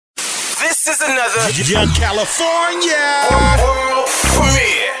This is another Young California world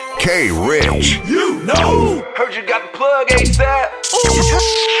premiere. K Rich. You know. Heard you got the plug ASAP.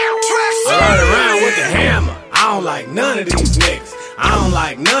 I ride around with the hammer. I don't like none of these niggas. I don't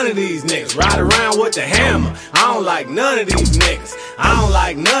like none of these niggas. Ride around with the hammer. I don't like none of these niggas. I don't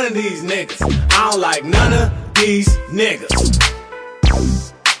like none of these niggas. I don't like none of these niggas.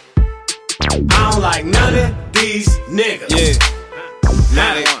 I don't like none of these niggas. Yeah.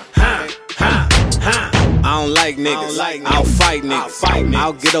 I don't like niggas. I'll fight niggas.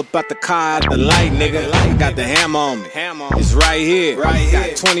 I'll get up out the car out the light, nigga. I got the hammer on me. It's right here.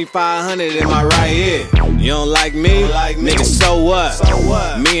 Got 2,500 in my right ear. You don't like me? Nigga, so what?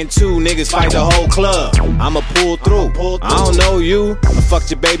 Me and two niggas fight the whole club. I'ma pull through. I don't know you. I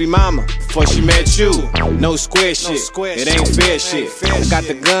fucked your baby mama before she met you. No square shit. It ain't fair shit. I got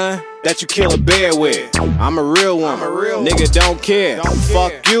the gun that you kill a bear with. I'm a real one. Nigga don't care.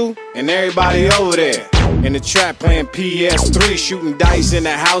 Fuck you and everybody over there. In the trap playing PS3, shooting dice in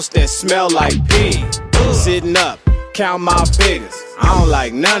the house that smell like pee. Sitting up, count my figures. I don't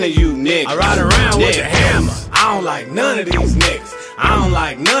like none of you niggas. I ride around with the hammer. I don't like none of these niggas. I don't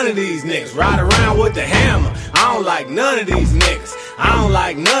like none of these niggas. Ride around with the hammer. I don't like none of these niggas. I don't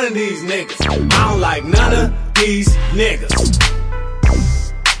like none of these niggas. I don't like none of these niggas.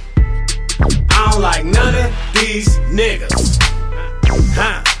 I don't like none of these niggas.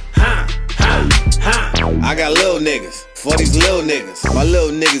 I got little niggas, for these little niggas. My little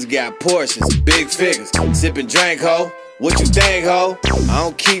niggas got portions, big figures. Sippin' drink, ho. What you think, ho? I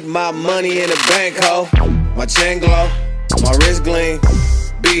don't keep my money in the bank, ho. My chain glow, my wrist gleam.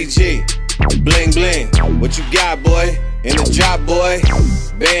 BG, bling bling. What you got, boy? In the drop, boy.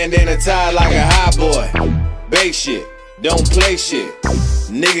 Bandana tied like a hot boy. Bake shit, don't play shit.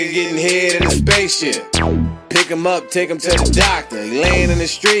 Nigga getting head in a spaceship. Pick him up, take him to the doctor. He laying in the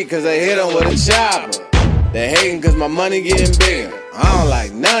street cause I hit him with a chopper. They hating cause my money getting bigger. I don't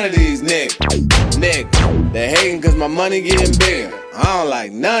like none of these niggas. They hating cause my money getting bigger. I don't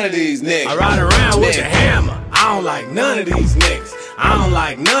like none of these niggas. I ride around with the hammer. I don't like none of these niggas. I don't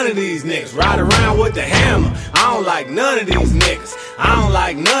like none of these niggas. Ride around with the hammer. I don't like none of these niggas. I don't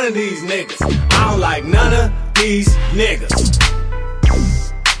like none of these niggas. I don't like none of these niggas.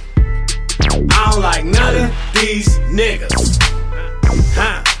 I don't like none of these niggas. I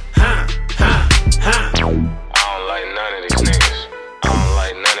don't like none of these niggas. I don't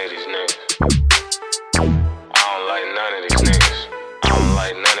like none of these niggas. I don't like none of these niggas. I don't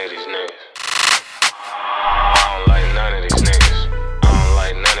like none of these niggas. I don't like none of these niggas. I don't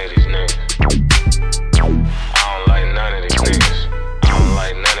like none of these niggas. I don't like none of these niggas. I don't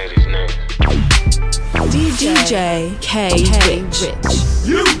like none of these niggas. DJ K Rich.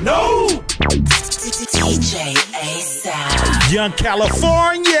 You know. DJ ASAP. Young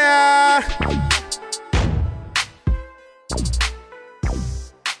California.